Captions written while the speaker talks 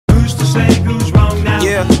to say who's wrong now?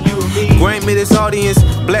 Yeah, You and me. grant me this audience,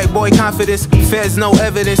 black boy confidence, feds no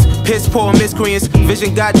evidence, piss poor miscreants,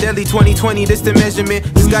 vision got deadly 2020, this the measurement,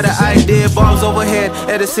 just got an idea, balls overhead,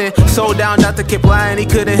 Edison, sold down Dr. Kip lying, he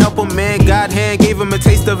couldn't help him, man, God hand gave him a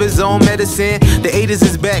taste of his own medicine, the 80s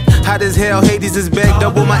is back, hot as hell, Hades is back,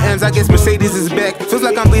 double my M's, I guess Mercedes is back, feels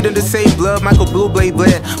like I'm bleeding the same blood, Michael Blue Blade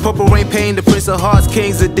bled, Purple Rain Pain, the Prince of Hearts,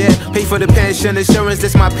 Kings of Dead, pay for the pension insurance,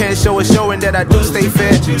 this my pen show, assuring that I do stay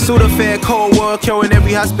fed, Sudafed, cold war, curing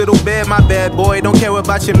every hospital bed, my bad boy, don't care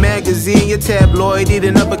about your magazine, your tabloid,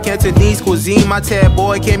 eating up a Cantonese cuisine, my tab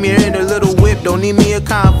boy, came here in a little whip, don't need me a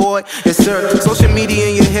convoy, yes sir, social media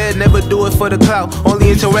in your head, never do it for the clout,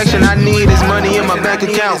 only interaction I need is money in my bank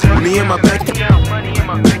account, me in my bank account, money in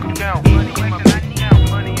my bank account, money in my bank account,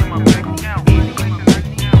 money in my bank account, money in my bank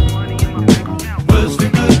account, money in my bank account, Was the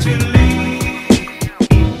good to leave?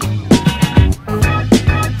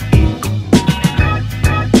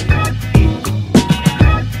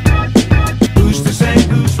 Who's to say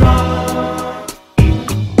who's wrong?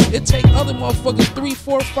 It take other motherfuckers 3,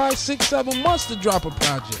 4, 5, 6, 7 months to drop a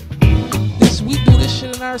project. We do this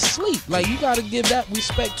shit in our sleep. Like, you gotta give that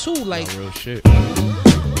respect too. Like, real shit.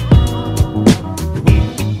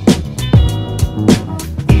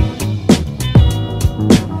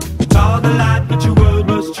 Saw the light, but your world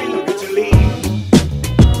was too good to leave.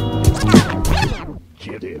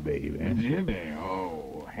 Jimmy, baby. Jimmy,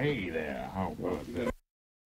 oh, hey there. How